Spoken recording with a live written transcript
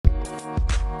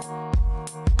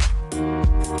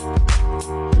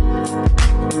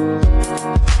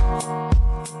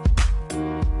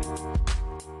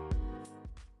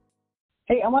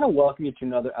want to welcome you to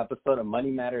another episode of Money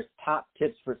Matters Top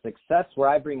Tips for Success, where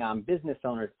I bring on business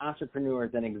owners,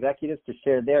 entrepreneurs, and executives to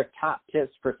share their top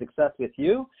tips for success with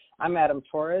you. I'm Adam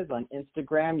Torres on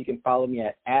Instagram. You can follow me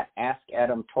at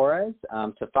AskAdamTorres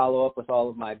to follow up with all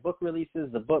of my book releases,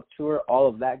 the book tour, all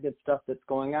of that good stuff that's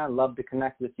going on. Love to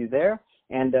connect with you there.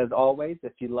 And as always,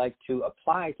 if you'd like to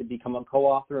apply to become a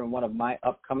co-author in one of my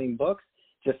upcoming books,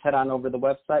 just head on over to the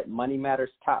website,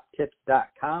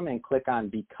 moneymatterstoptips.com, and click on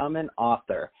Become an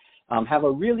Author. Have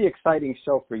a really exciting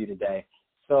show for you today.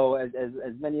 So as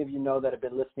many of you know that have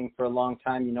been listening for a long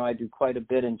time, you know I do quite a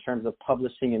bit in terms of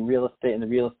publishing in real estate in the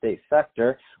real estate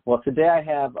sector. Well, today I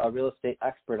have a real estate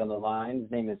expert on the line.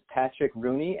 His name is Patrick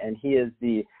Rooney, and he's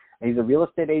a real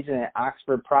estate agent at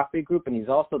Oxford Property Group, and he's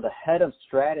also the head of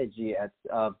strategy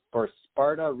for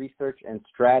Sparta Research and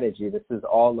Strategy. This is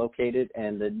all located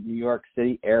in the New York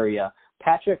City area.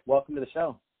 Patrick, welcome to the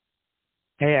show.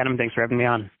 Hey, Adam. Thanks for having me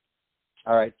on.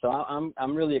 All right, so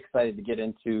I'm really excited to get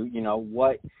into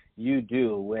what you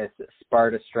do with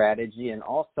Sparta Strategy, and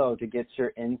also to get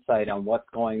your insight on what's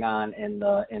going on in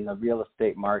the real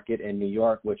estate market in New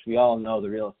York, which we all know the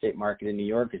real estate market in New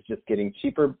York is just getting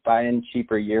cheaper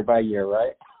year by year,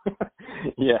 right?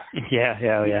 Yeah.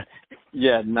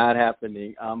 Yeah, not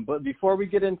happening. But before we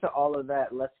get into all of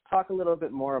that, let's talk a little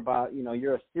bit more about,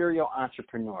 you're a serial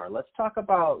entrepreneur. Let's talk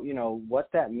about, what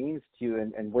that means to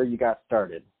you and where you got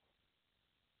started.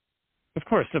 Of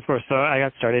course. So I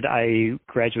got started. I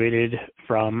graduated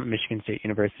from Michigan State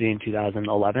University in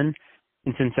 2011.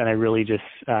 And since then, I really just,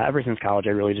 ever since college,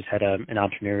 I really just had an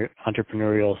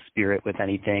entrepreneurial spirit with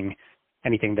anything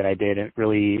that I did. It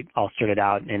really all started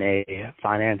out in a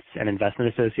finance and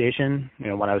investment association,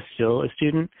 when I was still a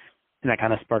student. And that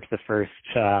kind of sparked the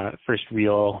first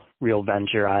real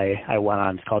venture I went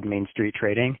on. It's called Main Street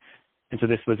Trading. And so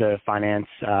this was a finance,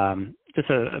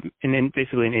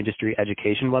 basically an industry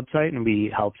education website, and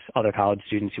we helped other college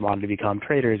students who wanted to become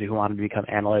traders, who wanted to become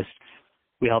analysts.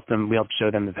 We helped show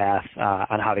them the path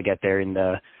on how to get there in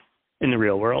the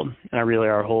real world. And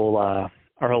our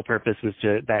whole purpose was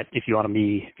that if you want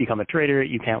to become a trader,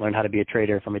 you can't learn how to be a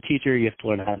trader from a teacher. You have to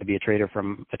learn how to be a trader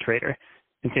from a trader.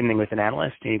 And same thing with an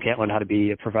analyst. You can't learn how to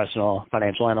be a professional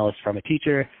financial analyst from a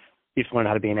teacher. You have to learn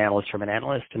how to be an analyst from an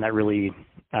analyst, and that really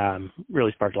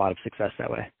sparked a lot of success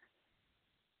that way.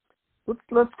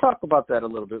 Let's talk about that a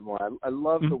little bit more. I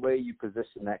love the way you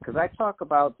position that, because I talk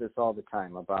about this all the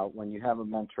time, about when you have a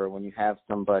mentor, when you have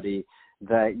somebody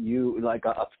that you like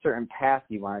a certain path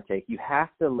you want to take, you have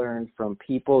to learn from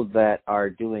people that are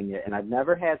doing it. And I've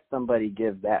never had somebody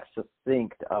give that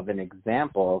succinct of an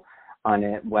example on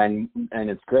it and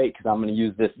it's great because I'm going to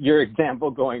use your example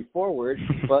going forward.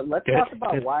 But let's talk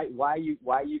about why you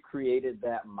created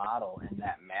that model in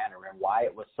that manner, and why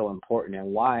it was so important,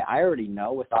 and why I already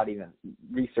know without even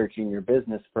researching your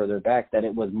business further back that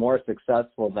it was more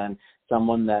successful than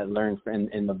someone that learned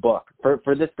in the book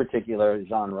for this particular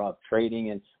genre of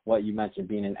trading and what you mentioned,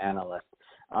 being an analyst.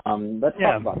 Let's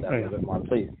talk about that a little bit more,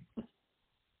 please.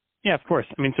 Yeah, of course.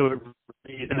 I mean, so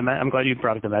I'm glad you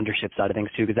brought up the mentorship side of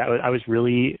things too, because I was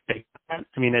really big on that.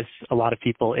 I mean, there's a lot of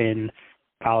people in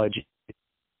college,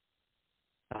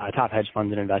 top hedge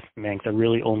funds and investment banks are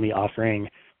really only offering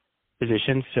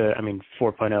positions to,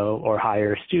 4.0 or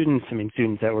higher students.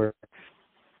 Students that were,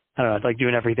 like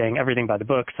doing everything by the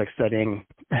books, like studying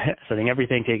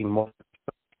everything, taking more.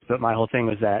 But my whole thing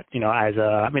was that, I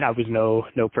was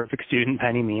no perfect student by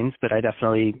any means, but I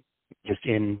definitely just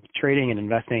in trading and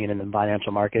investing and in the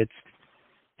financial markets.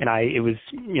 And it was,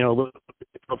 a little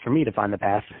difficult for me to find the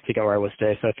path to get where I was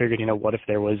today. So I figured, what if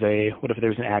there was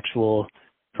an actual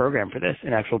program for this,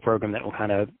 an actual program that will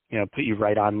kind of, put you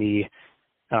right on the,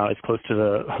 as close to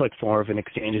the form of an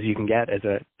exchange as you can get as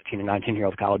a 18 or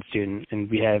 19-year-old college student. And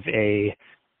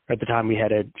at the time we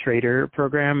had a trader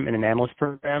program and an analyst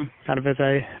program, kind of as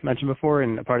I mentioned before,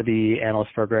 and a part of the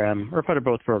analyst program, or part of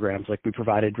both programs, like we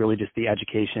provided really just the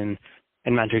education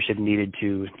and mentorship needed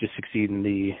to just succeed in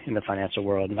the financial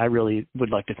world. And I really would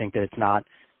like to think that it's not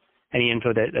any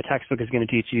info that a textbook is going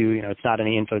to teach you. It's not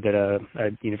any info that a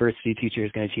university teacher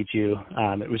is going to teach you.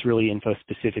 It was really info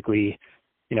specifically,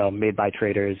 made by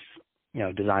traders,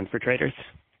 designed for traders.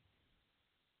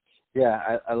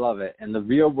 Yeah, I love it. And the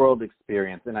real world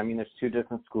experience, and there's two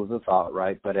different schools of thought,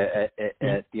 right? But at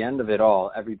the end of it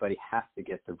all, everybody has to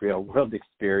get the real world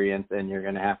experience, and you're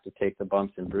going to have to take the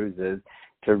bumps and bruises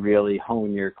to really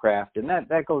hone your craft. And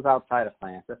that goes outside of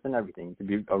finance. That's in everything. You could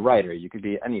be a writer, you could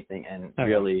be anything, and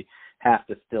really have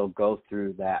to still go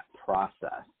through that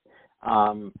process.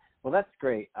 Well, that's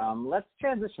great. Let's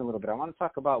transition a little bit. I want to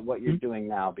talk about what you're doing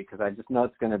now because I just know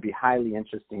it's going to be highly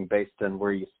interesting based on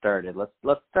where you started.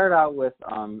 Let's start out with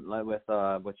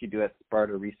what you do at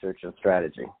Sparta Research and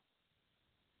Strategy.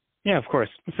 Yeah, of course.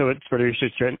 So at Sparta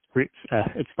Research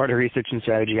and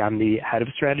Strategy, I'm the head of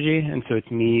strategy, and so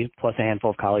it's me plus a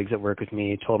handful of colleagues that work with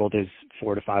me. Total, there's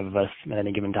 4 to 5 of us at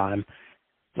any given time.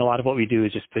 And a lot of what we do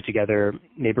is just put together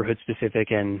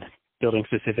neighborhood-specific and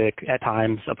building-specific, at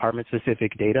times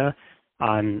apartment-specific data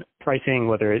on pricing,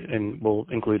 whether it will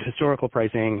include historical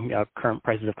pricing, current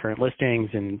prices of current listings,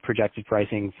 and projected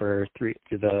pricing for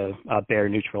the bear,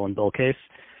 neutral, and bull case.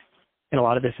 And a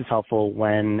lot of this is helpful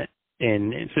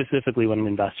specifically when an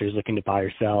investor is looking to buy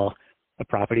or sell a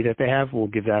property that they have. We'll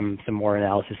give them some more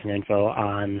analysis and info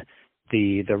on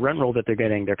the rent roll that they're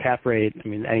getting, their cap rate. I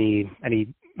mean,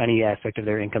 any aspect of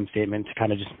their income statement to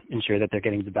kind of just ensure that they're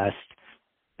getting the best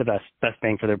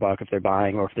bang for their buck if they're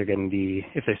buying, or if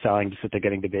they're selling, just that they're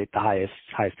getting the highest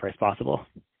price possible.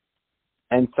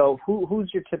 And so,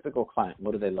 who's your typical client?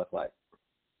 What do they look like?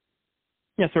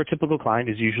 Yeah, so our typical client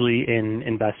is usually an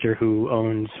investor who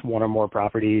owns 1 or more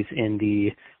properties in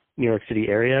the New York City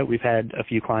area. We've had a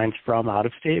few clients from out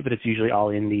of state, but it's usually all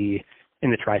in the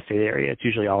tri-state area. It's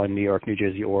usually all in New York, New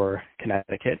Jersey, or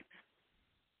Connecticut.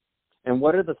 And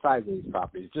what are the size of these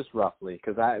properties, just roughly?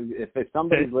 Because if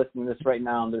somebody's listening to this right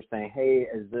now and they're saying, "Hey,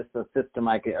 is this a system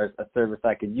or a service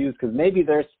I could use?" Because maybe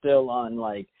they're still on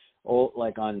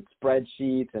on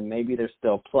spreadsheets, and maybe they're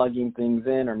still plugging things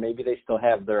in, or maybe they still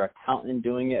have their accountant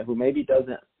doing it who maybe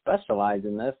doesn't specialize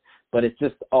in this, but it's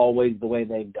just always the way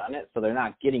they've done it, so they're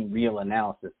not getting real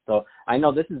analysis. So I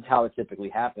know this is how it typically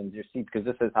happens, because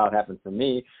this is how it happens for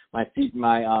me. My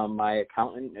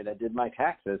accountant that did my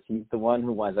taxes, he's the one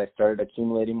who, as I started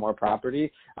accumulating more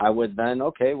property, I would then,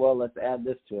 okay, well, let's add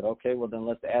this to it. Okay, well, then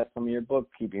let's add some of your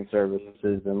bookkeeping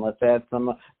services, and let's add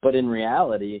some, but in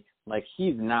reality,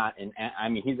 he's not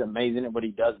he's amazing at what he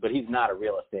does, but he's not a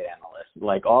real estate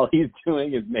analyst. All he's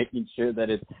doing is making sure that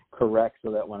it's correct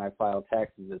so that when I file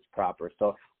taxes, it's proper.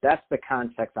 So that's the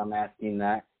context I'm asking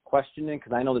that question in,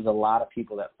 because I know there's a lot of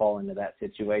people that fall into that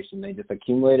situation. They just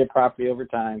accumulated property over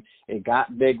time. It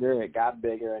got bigger,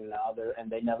 and now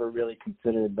they never really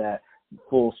considered that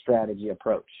full strategy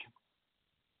approach.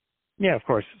 Yeah, of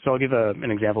course. So I'll give an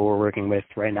example we're working with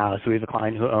right now. So we have a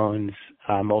client who owns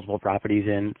multiple properties,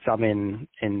 some in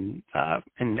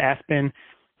Aspen,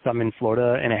 some in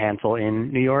Florida, and a handful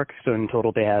in New York. So in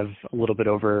total, they have a little bit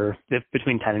over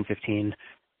between 10 and 15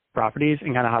 properties.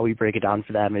 And kind of how we break it down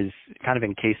for them is kind of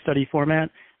in case study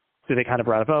format. So they kind of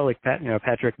brought up,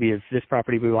 Patrick, we have this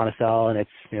property we want to sell, and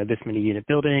it's this many unit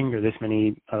building or this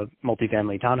many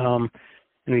multifamily townhome.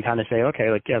 And we kind of say, okay,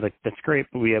 that's great,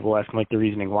 but we will ask them the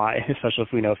reasoning why, especially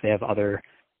if we know if they have other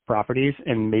properties,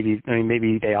 and maybe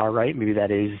they are right. Maybe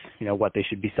that is, what they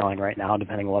should be selling right now,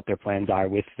 depending on what their plans are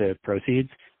with the proceeds.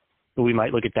 But we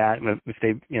might look at that, and if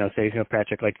they, say,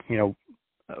 Patrick,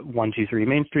 123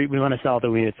 Main Street we want to sell,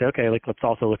 then we would say, okay, let's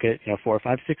also look at,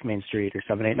 456 Main Street or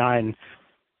 789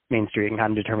 Main Street, and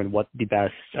kind of determine what the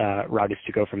best route is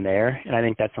to go from there. And I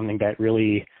think that's something that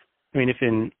really, if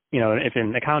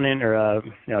an accountant or a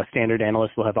standard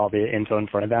analyst will have all the info in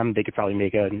front of them, they could probably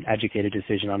make an educated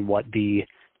decision on or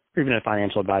even a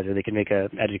financial advisor, they can make an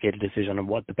educated decision on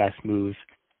what the best move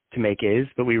to make is.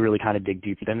 But we really kind of dig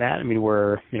deeper than that.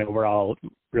 We're all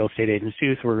real estate agents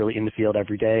too, so we're really in the field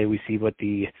every day. We see what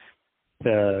the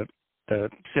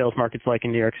sales market's like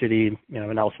in New York City,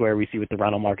 and elsewhere. We see what the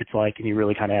rental market's like, and you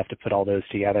really kind of have to put all those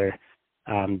together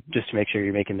just to make sure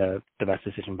you're making the best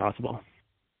decision possible.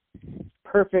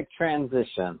 Perfect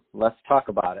transition. Let's talk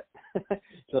about it.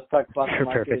 Let's talk about the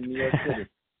market in New York City.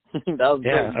 That was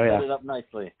good. You set it up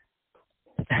nicely.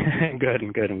 Good.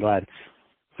 I'm glad.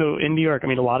 So in New York,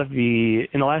 in the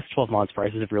last 12 months,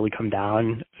 prices have really come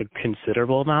down a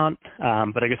considerable amount.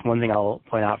 But I guess one thing I'll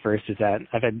point out first is that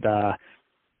I've had,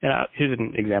 here's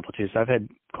an example too. So I've had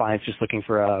clients just looking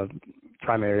for a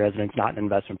primary residence, not an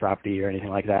investment property or anything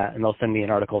like that, and they'll send me an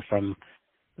article from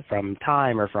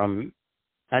Time or from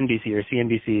NBC or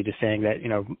CNBC just saying that,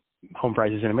 home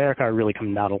prices in America are really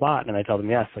coming down a lot. And I tell them,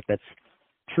 yes, that's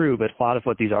true. But a lot of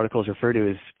what these articles refer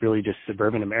to is really just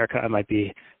suburban America. It might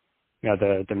be,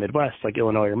 the Midwest, like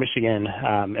Illinois or Michigan.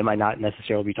 It might not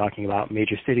necessarily be talking about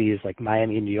major cities like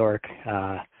Miami, New York,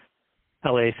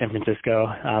 LA, San Francisco.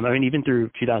 Even through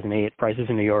 2008, prices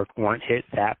in New York weren't hit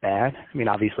that bad.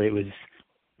 Obviously it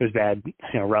was bad,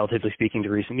 relatively speaking to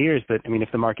recent years. But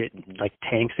if the market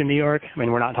tanks in New York,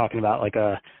 we're not talking about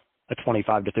a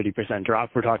 25 to 30% drop.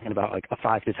 We're talking about a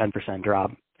 5 to 10%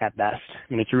 drop at best.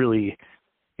 It's really,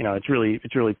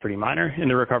 it's really pretty minor. And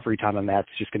the recovery time on that's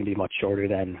just going to be much shorter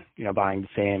than, buying the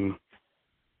same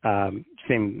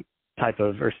type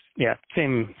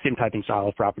type and style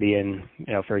of property in,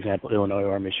 for example, Illinois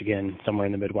or Michigan, somewhere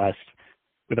in the Midwest,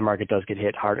 where the market does get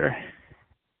hit harder.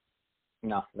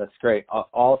 No, that's great.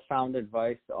 All sound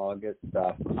advice, all good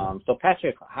stuff. So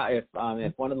Patrick,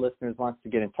 if one of the listeners wants to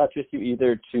get in touch with you,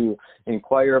 either to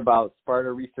inquire about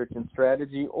Sparta Research and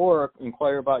Strategy or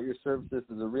inquire about your services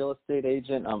as a real estate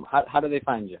agent, how do they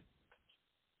find you?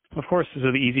 Of course, so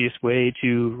the easiest way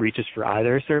to reach us for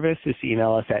either service is to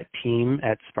email us at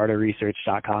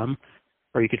team@spartaresearch.com,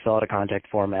 or you could fill out a contact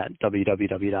form at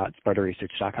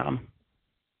www.spartaresearch.com.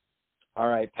 All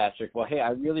right, Patrick. Well, hey, I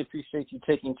really appreciate you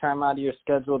taking time out of your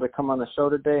schedule to come on the show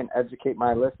today and educate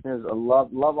my listeners. I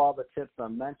love all the tips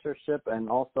on mentorship and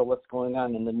also what's going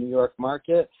on in the New York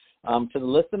market. To the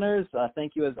listeners,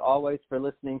 thank you as always for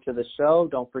listening to the show.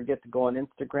 Don't forget to go on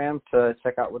Instagram to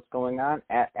check out what's going on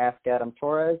at Ask Adam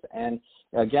Torres. And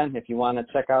again, if you want to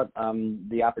check out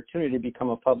the opportunity to become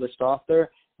a published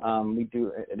author, we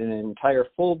do an entire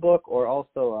full book or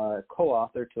also a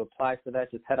co-author. To apply for that,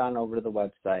 just head on over to the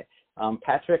website.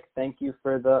 Patrick, thank you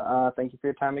for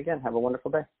your time again. Have a wonderful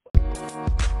day.